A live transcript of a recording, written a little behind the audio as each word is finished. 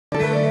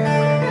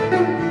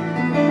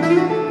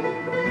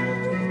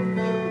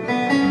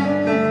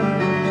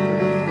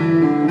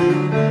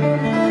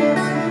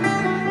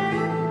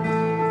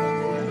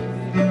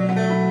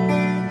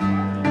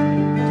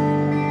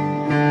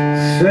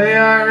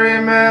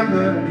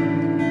remember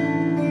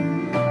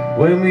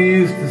when we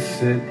used to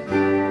sit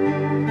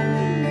in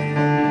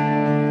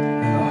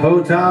the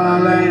Hotel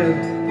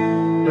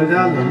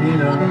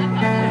Medellina,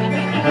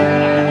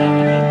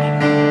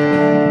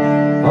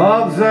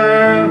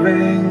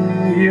 observing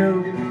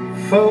you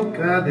folk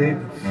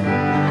addicts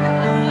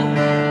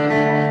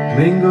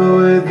mingle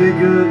with the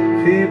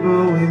good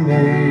people we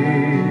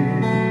made.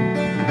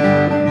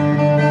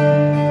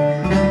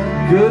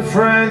 Good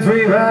friends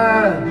we've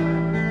had,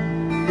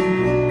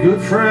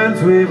 good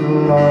friends we've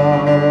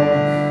lost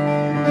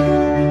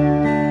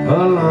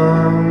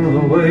along the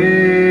way.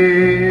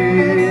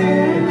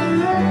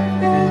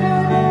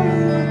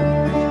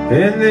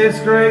 In this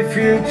great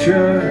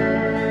future,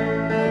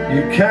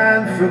 you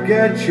can't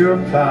forget your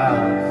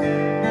past,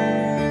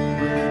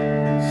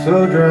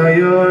 so dry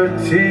your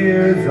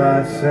tears,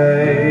 I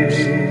say.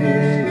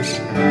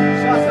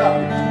 Shut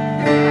up.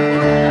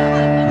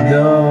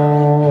 No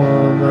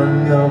woman,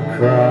 no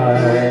cry.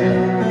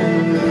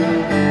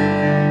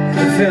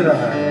 Let's hear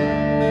that.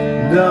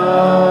 No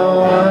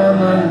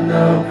woman,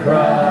 no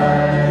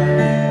cry.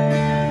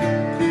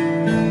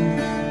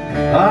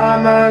 Ah,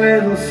 my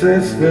little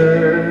sister,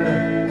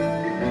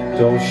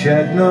 don't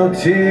shed no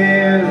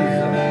tears.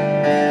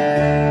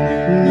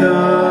 No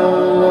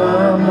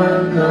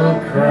woman, no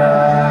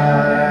cry.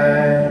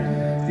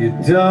 You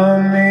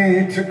don't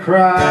need to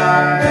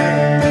cry.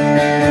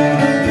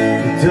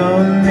 You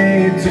don't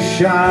need to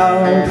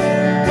shout.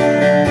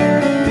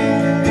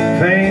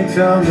 Paint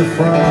on the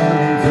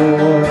front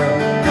door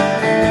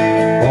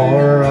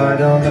or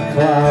right on the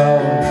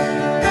clouds.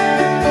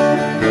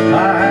 I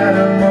had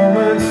a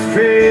moment's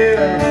fear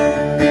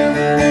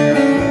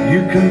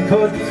you can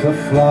put to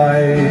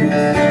flight.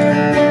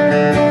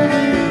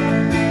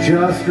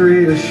 Just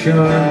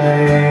reassure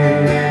me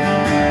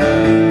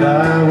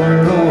that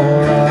we're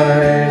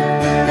alright.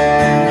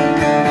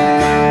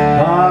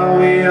 Are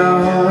we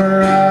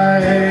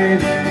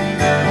alright?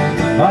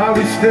 Are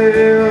we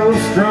still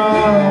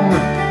strong?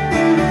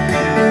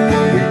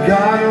 We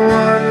got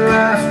one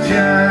last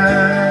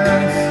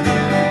chance,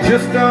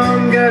 just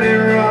don't get it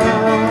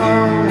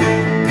wrong.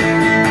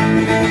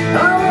 I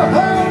will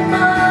hold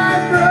my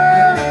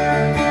breath,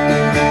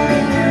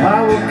 I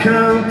will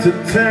count to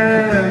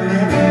 10.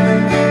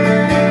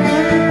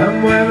 And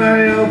when I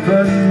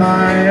open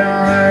my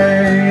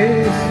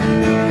eyes,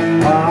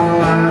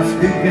 I'll ask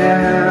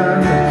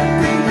again.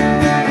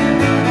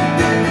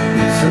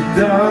 So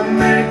don't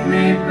make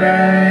me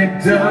beg,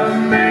 don't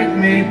make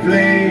me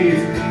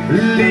please.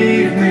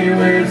 Leave me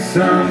with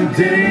some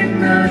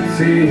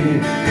dignity,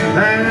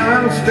 and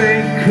I'll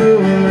stay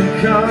cool and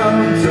calm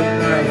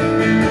tonight.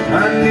 I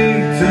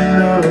need to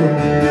know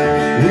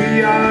we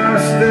are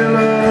still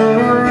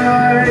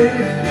alright.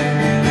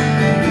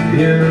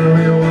 You know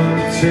it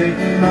won't take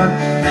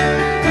much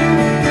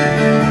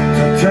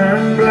to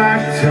turn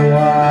black to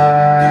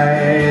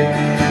white.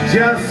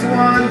 Just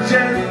one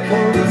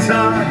gentle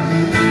touch.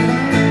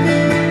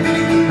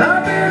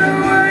 I've been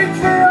awake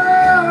for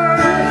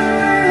hours.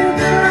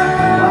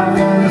 I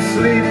wanna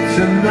sleep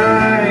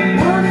tonight.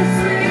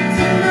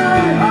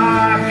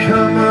 Ah,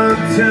 come on,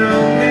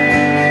 tell me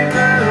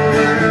that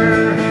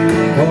we're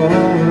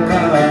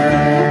alright.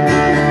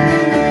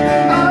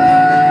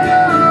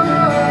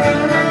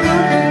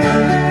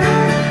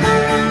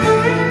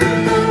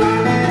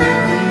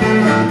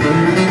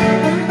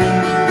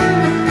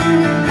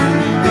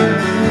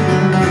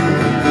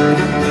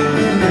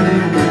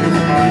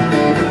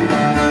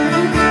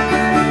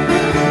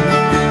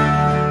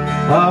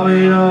 Are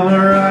we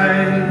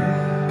alright?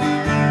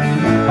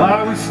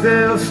 Are we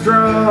still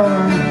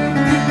strong?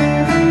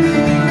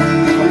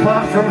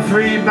 Apart from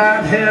 3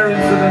 bad hair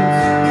incidents,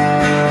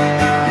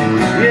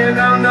 you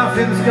know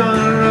nothing's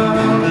gone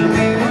wrong.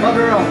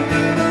 Bugger off.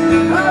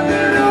 I've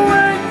been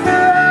awake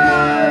for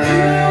hours.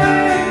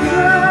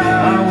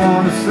 I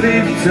wanna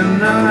sleep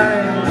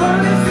tonight.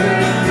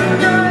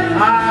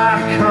 Ah,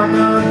 come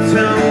on,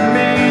 tell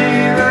me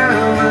that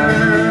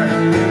we're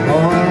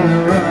alright.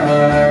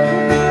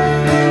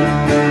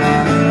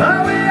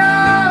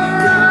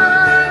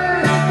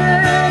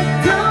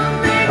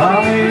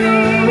 Are we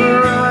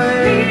alright?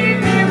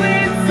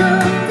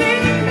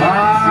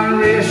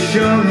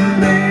 Reassure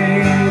me,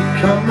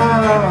 come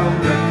on.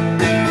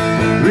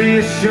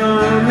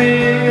 Reassure me,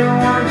 I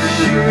want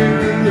you.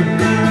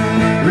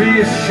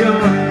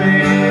 Reassure me.